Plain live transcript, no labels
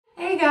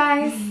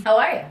guys! How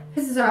are you?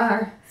 This is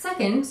our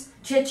second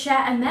Chit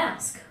Chat and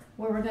Mask,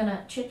 where we're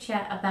gonna chit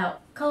chat about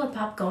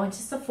ColourPop going to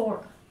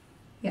Sephora.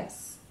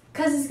 Yes.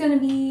 Because it's going to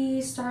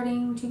be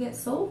starting to get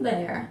sold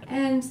there.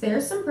 And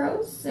there's some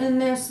pros and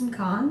there's some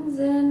cons,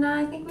 and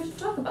I think we should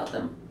talk about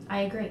them.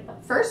 I agree.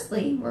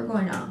 Firstly, we're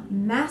going to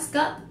mask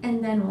up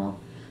and then we'll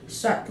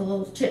start the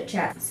little chit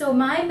chat. So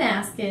my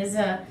mask is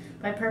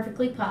by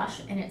Perfectly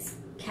Posh, and it's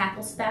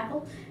Cackle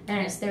Spackle,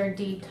 and it's their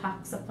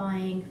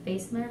detoxifying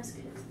face mask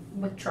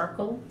with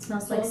charcoal. It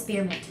smells like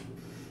spearmint.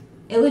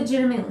 It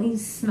legitimately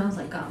smells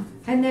like gum.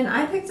 And then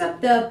I picked up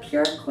the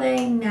Pure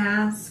Clay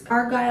Mask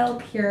Argyle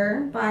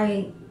Pure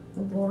by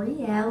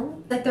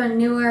Loreal. Like their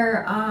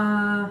newer,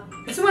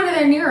 it's one of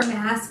their newer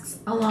masks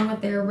along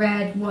with their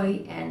red,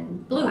 white,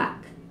 and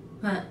black.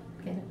 Huh.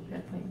 Get it?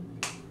 Red,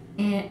 white.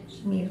 And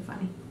she made it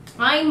funny.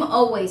 I'm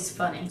always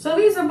funny. So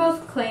these are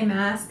both clay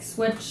masks,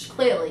 which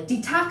Clearly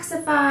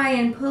detoxify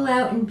and pull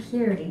out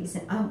impurities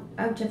out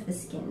of the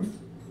skin.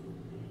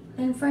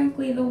 And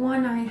frankly, the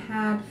one I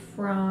had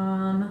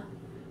from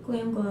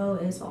Glam Glow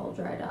is all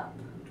dried up,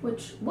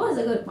 which was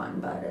a good one,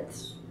 but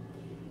it's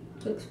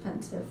too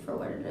expensive for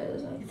what it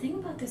is. The thing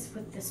about this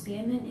with the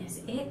spearmint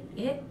is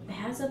it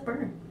has a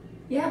burn.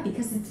 Yeah,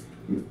 because it's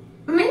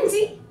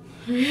minty.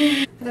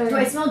 Do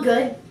I smell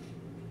good?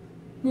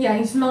 Yeah,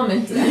 you smell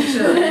minty,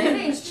 actually.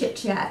 Today's chit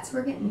chats.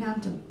 We're getting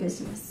down to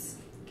business.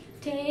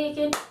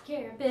 Taking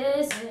care of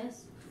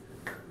business.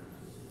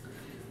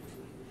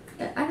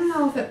 I don't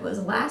know if it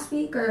was last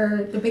week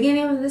or the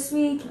beginning of this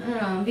week. I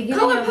don't know.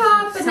 Beginning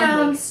ColourPop of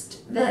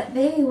announced that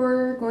they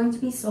were going to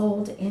be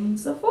sold in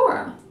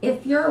Sephora.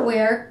 If you're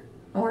aware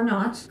or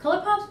not.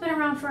 ColourPop's been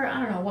around for,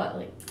 I don't know what,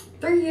 like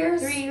 3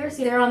 years? 3 years?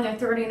 They're on their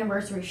 30th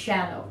anniversary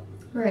shadow.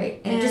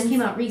 Right. And it just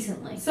came out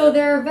recently. So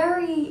they're a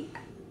very,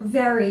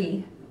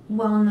 very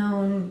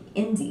well-known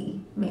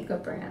indie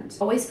makeup brand.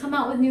 Always come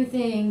out with new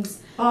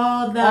things.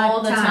 All the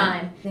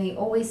time. They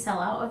always sell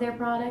out of their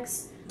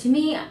products. To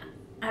me,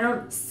 I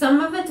don't...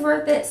 Some of it's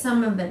worth it,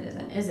 some of it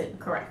isn't. Isn't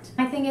correct.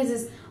 My thing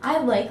is I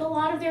like a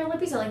lot of their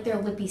lippies. I like their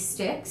lippy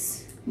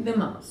sticks. The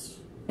most.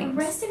 The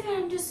rest of it,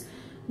 I'm just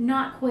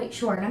not quite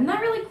sure. And I'm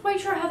not really quite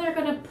sure how they're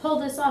going to pull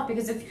this off,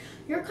 because if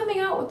you're coming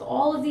out with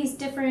all of these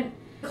different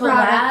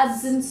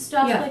collabs and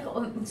stuff, like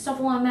stuff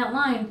along that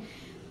line,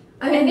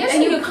 I mean,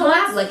 and you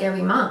collab like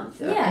every month.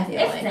 Yeah,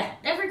 if that,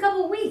 every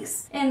couple of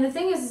weeks. And the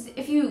thing is,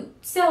 if you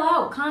sell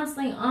out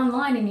constantly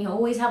online and you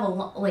always have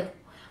like,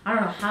 I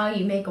don't know how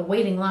you make a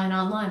waiting line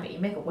online, but you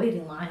make a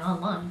waiting line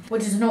online,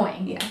 which is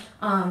annoying.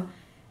 Yeah.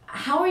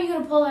 How are you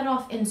going to pull that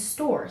off in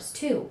stores,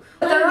 too?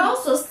 But they're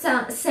also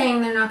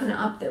saying they're not going to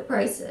up their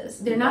prices.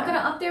 They're not going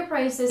to up their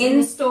prices.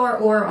 In store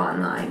or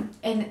online.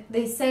 And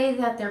they say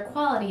that their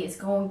quality is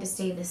going to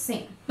stay the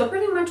same. So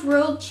pretty much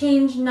will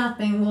change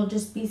nothing, will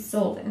just be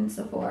sold in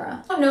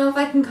Sephora. I don't know if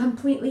I can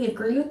completely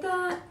agree with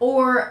that.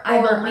 Or I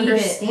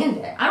understand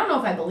it. I don't know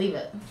if I believe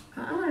it.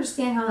 I don't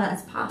understand how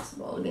that's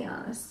possible, to be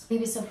honest.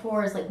 Maybe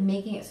Sephora is like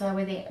making it so that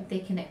way they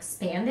can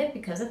expand it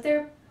because of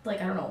their... Like,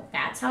 I don't know,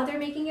 that's how they're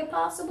making it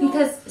possible?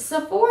 Because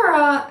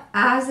Sephora,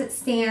 as it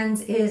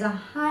stands, is a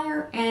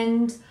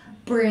higher-end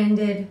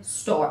branded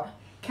store,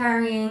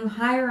 carrying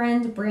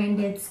higher-end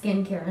branded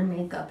skincare and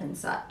makeup and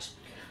such.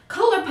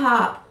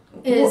 ColourPop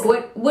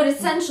would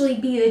essentially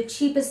be the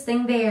cheapest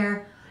thing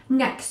there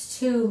next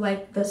to,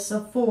 like, the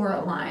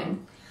Sephora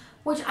line.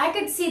 Which I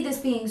could see this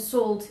being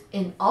sold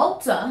in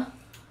Ulta.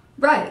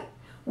 Right.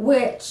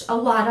 Which a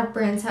lot of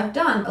brands have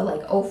done, but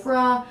like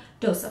Ofra,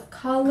 Dose of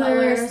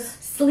Colors,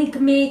 Sleek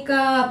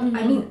Makeup.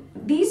 I mean,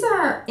 these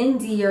are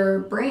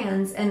indie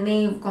brands and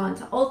they've gone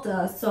to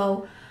Ulta,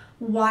 so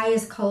why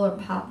is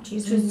ColourPop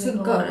choosing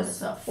to go to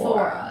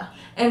Sephora?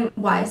 And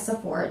why is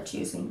Sephora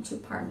choosing to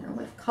partner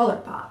with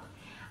ColourPop?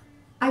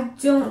 I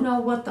don't know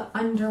what the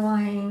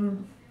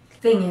underlying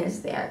thing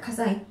is there, because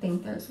I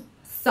think there's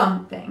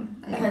something.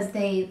 Because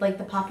they like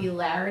the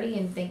popularity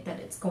and think that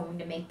it's going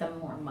to make them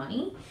more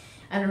money.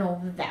 I don't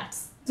know if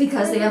that's...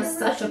 Because they have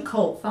such a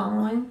cult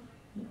following.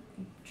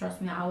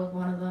 Trust me, I was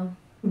one of them.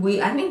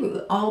 I think we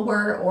all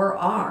were or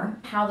are.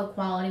 How the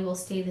quality will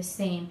stay the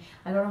same.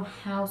 I don't know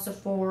how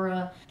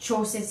Sephora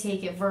chose to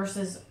take it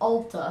versus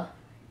Ulta,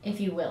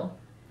 if you will.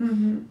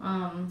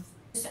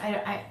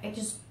 I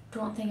just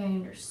don't think I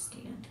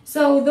understand.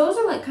 So those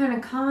are like kind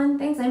of common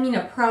things. I mean,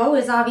 a pro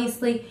is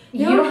obviously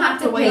you don't have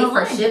to pay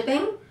for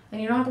shipping.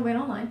 And you don't have to wait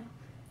online.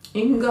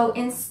 You can go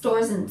in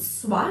stores and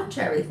swatch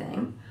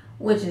everything,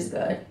 which is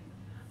good.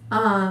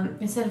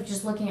 Instead of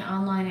just looking at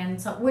online and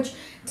stuff, which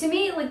to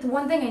me, like the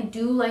one thing I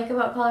do like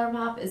about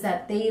ColourPop is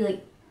that they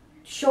like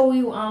show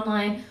you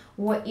online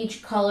what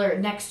each color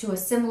next to a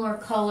similar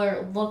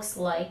color looks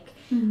like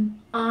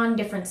on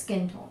different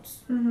skin tones.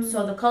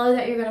 So the color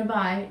that you're going to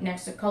buy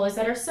next to colors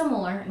that are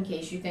similar, in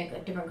case you think a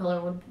different color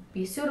would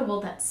be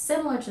suitable, that's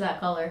similar to that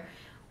color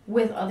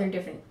with other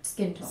different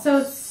skin tones.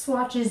 So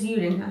swatches you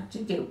didn't have to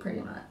do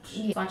pretty much.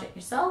 You swatch it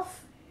yourself.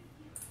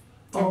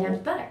 10 times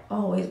better.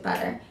 Always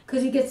better.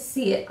 Because you get to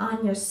see it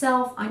on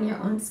yourself, on your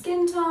own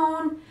skin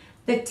tone,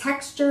 the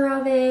texture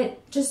of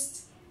it,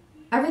 just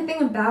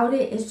everything about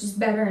it is just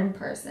better in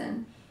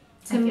person.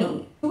 to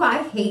me. Do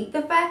I hate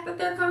the fact that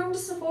they're coming to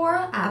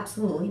Sephora?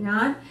 Absolutely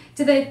not.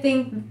 Do I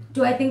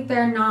think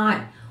they're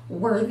not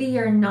worthy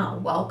or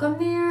not welcome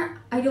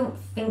there? I don't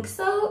think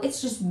so.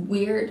 It's just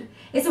weird.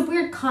 It's a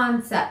weird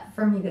concept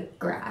for me to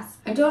grasp.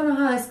 I don't know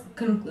how this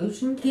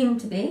conclusion came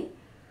to be,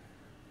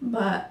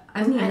 but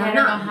I mean, I'm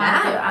not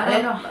mad.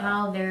 I don't know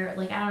how they're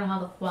like. I don't know how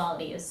the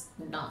quality is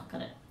not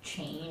gonna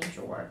change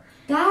or.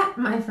 That,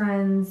 my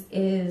friends,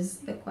 is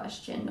the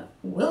question.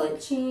 Will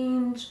it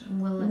change?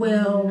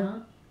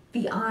 Will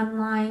the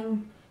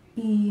online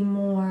be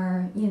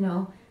more,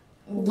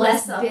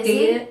 less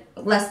updated?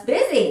 Less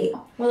busy?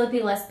 Will it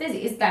be less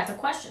busy? That's a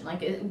question.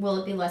 Like, will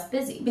it be less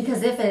busy?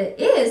 Because if it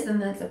is, then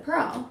that's a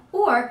pro.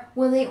 Or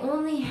will they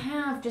only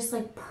have just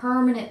like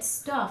permanent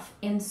stuff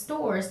in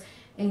stores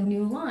and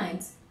new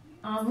lines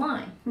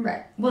online?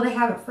 Right. Well, they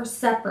have it for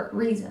separate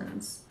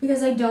reasons.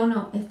 Because I don't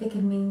know if they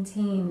can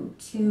maintain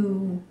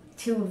two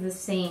of the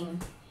same.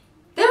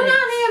 They're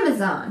not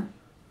Amazon.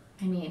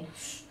 I mean,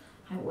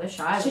 I wish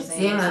I was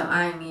Amazon.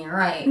 I mean,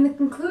 right. And the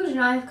conclusion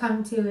I've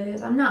come to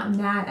is I'm not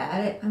mad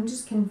at it. I'm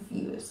just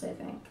confused, I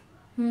think.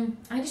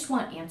 I just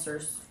want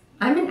answers.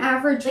 I'm an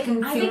average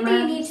consumer. I think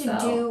they need to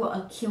do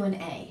a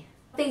Q&A.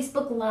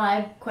 Facebook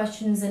Live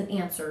questions and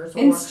answers. Or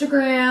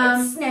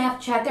Instagram.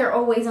 Snapchat. They're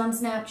always on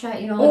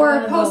Snapchat,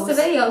 or post a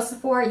video.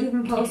 Sephora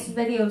even posts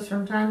videos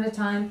from time to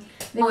time.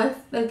 If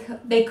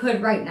they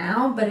could right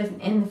now, but if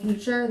in the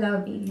future, that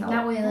would be helpful.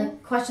 That way,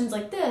 like, questions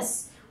like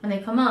this, when they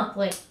come up,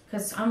 like,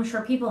 because I'm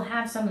sure people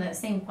have some of the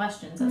same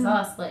questions as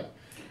us, like,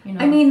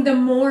 I mean, the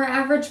more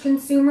average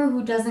consumer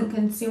who doesn't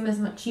consume as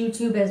much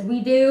YouTube as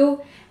we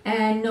do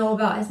and know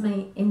about as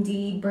many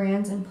indie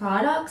brands and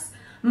products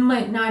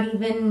might not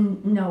even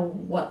know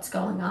what's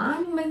going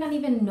on. You might not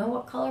even know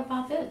what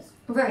ColourPop is.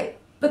 Right.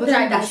 But Which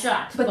I'd be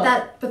shocked.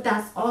 But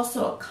that's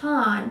also a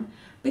con.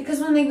 Because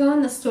when they go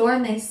in the store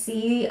and they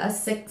see a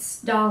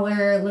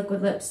 $6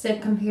 liquid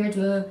lipstick compared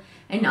to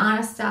an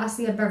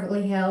Anastasia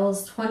Beverly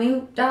Hills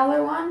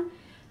 $20 one,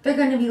 they're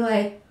going to be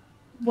like,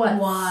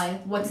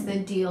 why? What's the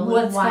deal?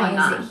 What's why going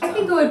on? I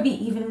think it would be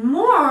even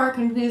more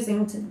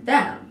confusing to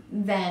them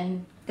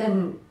than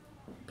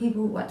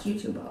people who watch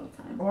YouTube all the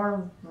time.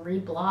 Or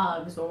read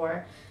blogs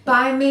or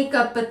buy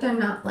makeup, but they're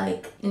not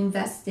like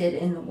invested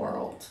in the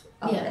world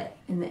of it,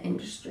 in the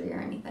industry or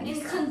anything.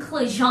 In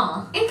conclusion,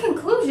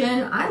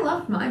 I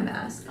loved my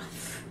mask.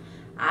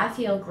 I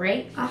feel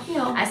great.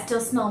 I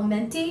still smell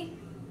minty.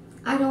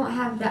 I don't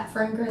have that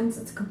fragrance.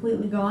 It's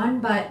completely gone,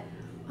 but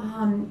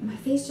my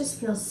face just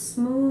feels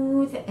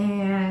smooth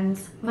and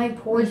my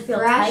pores feel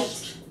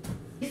tight.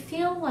 They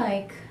feel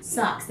like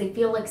socks. They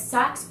feel like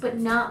socks, but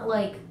not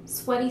like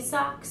sweaty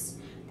socks.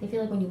 They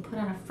feel like when you put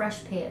on a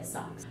fresh pair of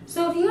socks.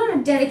 So if you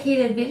want a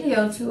dedicated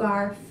video to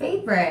our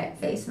favorite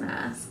face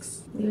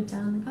masks, leave it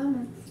down in the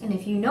comments. And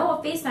if you know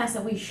a face mask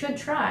that we should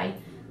try,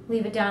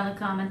 leave it down in the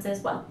comments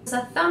as well. So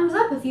a thumbs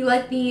up if you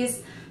like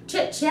these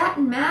chit chat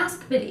and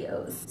mask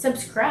videos.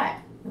 Subscribe,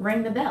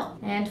 ring the bell,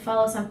 and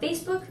follow us on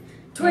Facebook,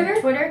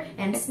 Twitter,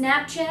 and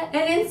Snapchat,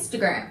 and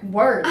Instagram.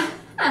 Word.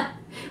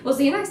 We'll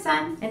see you next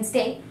time. And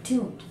stay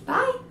tuned.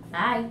 Bye.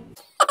 Bye.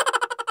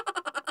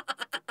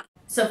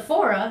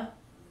 Sephora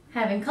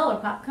having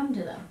ColourPop come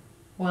to them.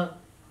 Well,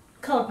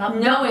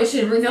 ColourPop. No, I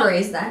should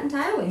rephrase that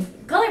entirely.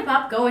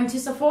 ColourPop going to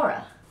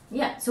Sephora.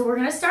 Yeah, so we're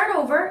gonna start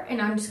over, and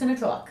I'm just gonna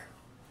talk.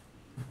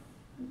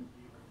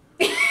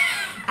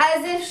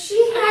 As if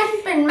she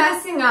hadn't been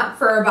messing up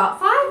for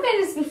about 5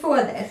 minutes before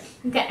this.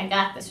 Okay, I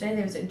got this. Right?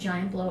 There was a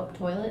giant blow-up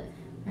toilet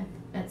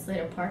at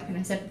Slater Park, and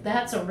I said,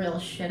 that's a real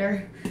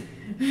shitter.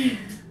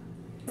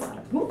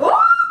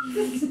 Oh!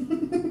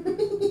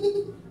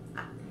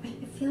 I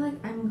feel like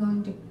I'm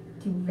going to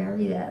do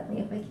very badly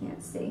if I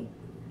can't see.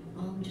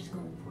 Oh, I'm just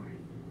going for it.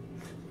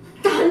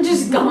 I'm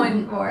just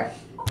going for it.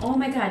 Oh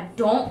my god,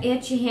 don't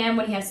itch your hand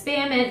when you have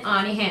Spam It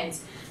on your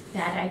hands.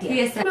 Bad idea.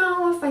 Yes, I don't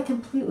know if I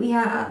completely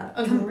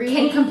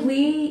Agree.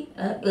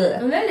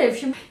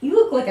 You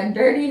look like a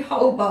dirty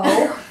hobo.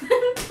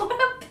 What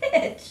a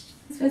bitch.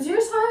 Is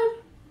yours hard?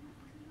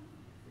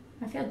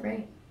 I feel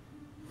great.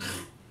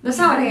 That's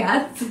how it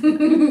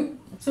is.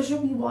 So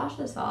should we wash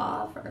this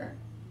off or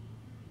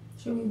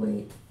should we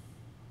wait?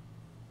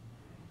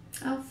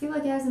 I feel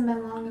like it hasn't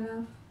been long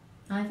enough.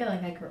 I feel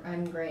like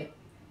I'm great.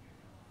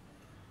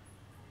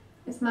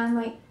 Is mine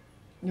like...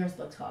 Yours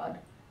looks hard.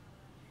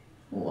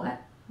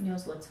 What?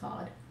 Yours looks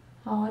hard.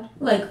 Hard?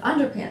 Like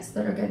underpants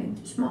that are getting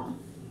too small.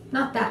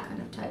 Not that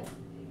kind of type.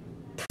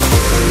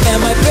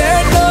 Am I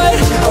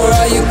paranoid or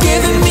are you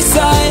giving me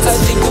signs? I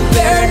think I'm